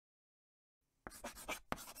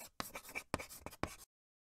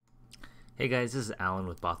Hey guys, this is Alan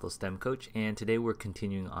with Bothell STEM Coach, and today we're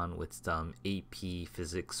continuing on with some AP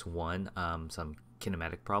Physics 1, some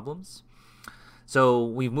kinematic problems. So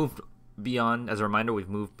we've moved beyond, as a reminder, we've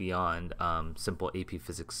moved beyond simple AP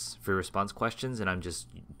Physics free response questions, and I'm just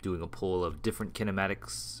doing a poll of different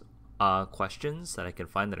kinematics questions that I can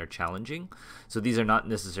find that are challenging. So these are not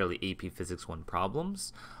necessarily AP Physics 1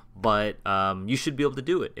 problems, but you should be able to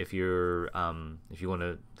do it if you're if you want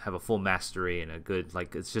to have a full mastery and a good,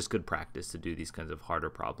 it's just good practice to do these kinds of harder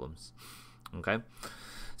problems. Okay,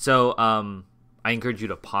 so I encourage you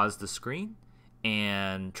to pause the screen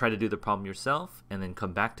and try to do the problem yourself, and then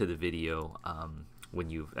come back to the video when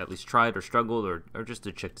you've at least tried or struggled, or just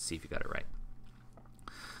to check to see if you got it right.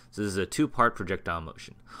 So this is a two-part projectile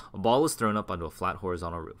motion. A ball is thrown up onto a flat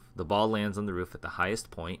horizontal roof. The ball lands on the roof at the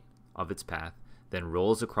highest point of its path, then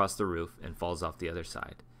rolls across the roof and falls off the other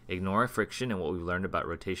side. Ignore friction and what we've learned about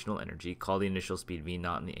rotational energy. Call the initial speed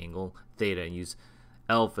v0 and the angle theta, and use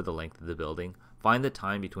L for the length of the building. Find the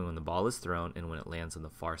time between when the ball is thrown and when it lands on the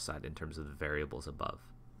far side in terms of the variables above.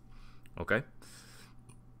 Okay?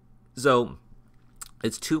 So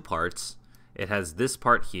it's two parts. It has this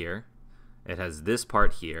part here, it has this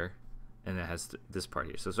part here, and it has this part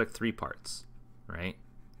here. So it's like three parts, right?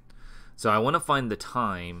 So I want to find the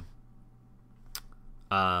time.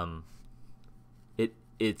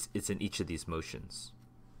 It's in each of these motions.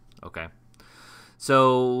 Okay,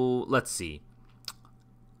 so let's see.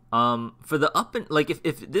 For the up and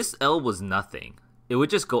if this L was nothing, it would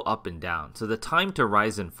just go up and down. So the time to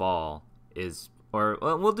rise and fall is, or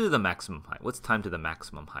well, we'll do the maximum height. What's time to the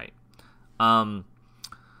maximum height?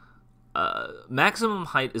 Maximum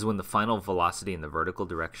height is when the final velocity in the vertical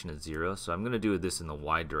direction is 0. So I'm going to do this in the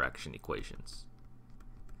y direction equations.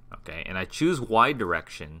 Okay, and I choose y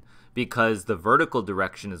direction because the vertical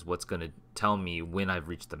direction is what's going to tell me when I've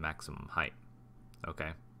reached the maximum height.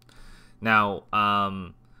 Okay, now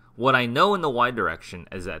what I know in the y direction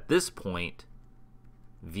is at this point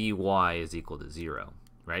Vy is equal to 0,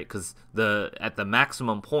 right? Because at the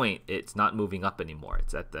maximum point it's not moving up anymore.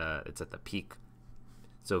 It's at the peak.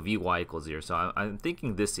 So Vy equals 0. So I'm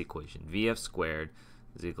thinking this equation, Vf squared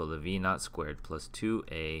is equal to V0 squared plus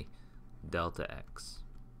 2a delta x.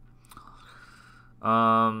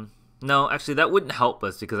 No, actually that wouldn't help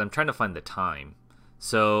us because I'm trying to find the time.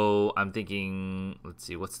 So I'm thinking, let's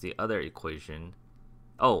see, what's the other equation?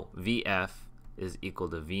 Oh, Vf is equal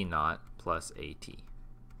to V0 plus at.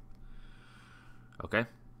 Okay,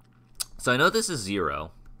 so I know this is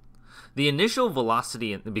 0. The initial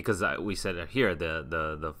velocity, because we said it here,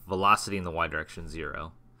 the velocity in the y direction is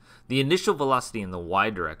 0. The initial velocity in the y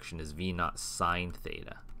direction is V0 sine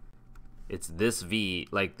theta. It's this v,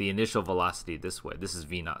 like the initial velocity this way. This is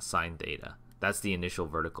V0 sine theta. That's the initial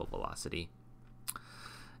vertical velocity.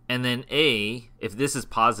 And then a, if this is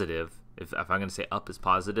positive, if I'm going to say up is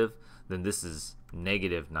positive, then this is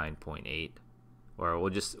negative 9.8. Or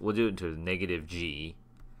we'll do it to negative g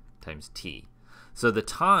times t. So the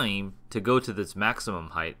time to go to this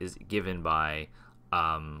maximum height is given by,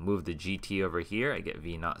 move the gt over here, I get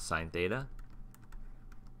V0 sine theta.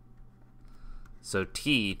 So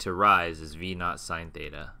t to rise is V0 sine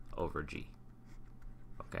theta over g.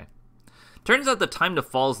 Okay. Turns out the time to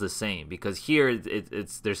fall is the same because here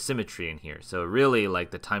there's symmetry in here. So really, like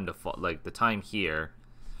the time to fall, like the time here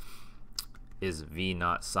is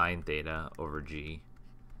V0 sine theta over g,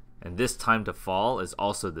 and this time to fall is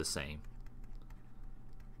also the same.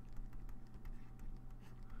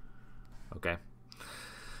 Okay.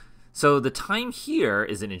 So the time here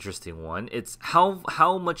is an interesting one. It's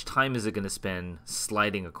how much time is it going to spend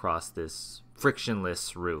sliding across this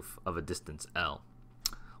frictionless roof of a distance L?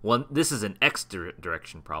 Well, this is an x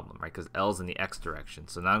direction problem, right? Because L's in the x direction.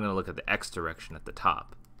 So now I'm going to look at the x direction at the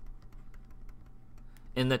top.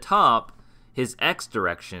 In the top, his x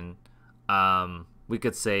direction, we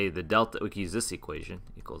could say the delta, we could use this equation,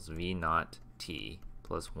 equals V0 t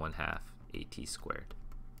plus 1/2 at squared.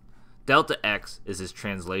 Delta x is his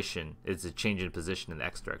translation, it's a change in position in the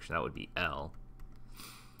x direction. That would be L.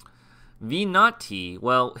 V0 t,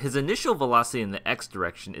 well, his initial velocity in the x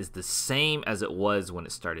direction is the same as it was when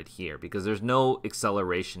it started here because there's no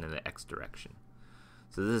acceleration in the x direction.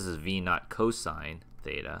 So this is V0 cosine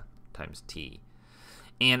theta times t.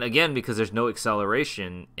 And again, because there's no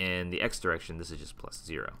acceleration in the x direction, this is just plus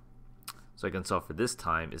 0. So I can solve for this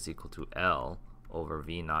time is equal to L over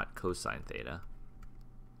V0 cosine theta.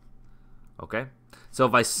 Okay, so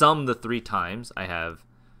if I sum the three times, I have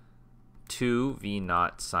 2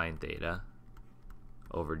 V0 sine theta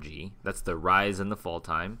over g. That's the rise and the fall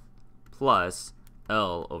time, plus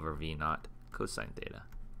L over V0 cosine theta.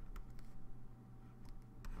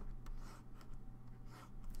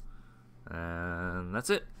 And that's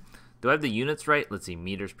it. Do I have the units right? Let's see,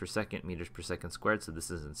 meters per second squared. So this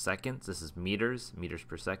is in seconds. This is meters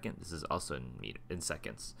per second. This is also in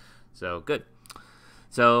seconds. So good.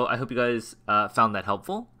 So I hope you guys found that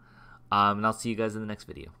helpful. And I'll see you guys in the next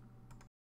video.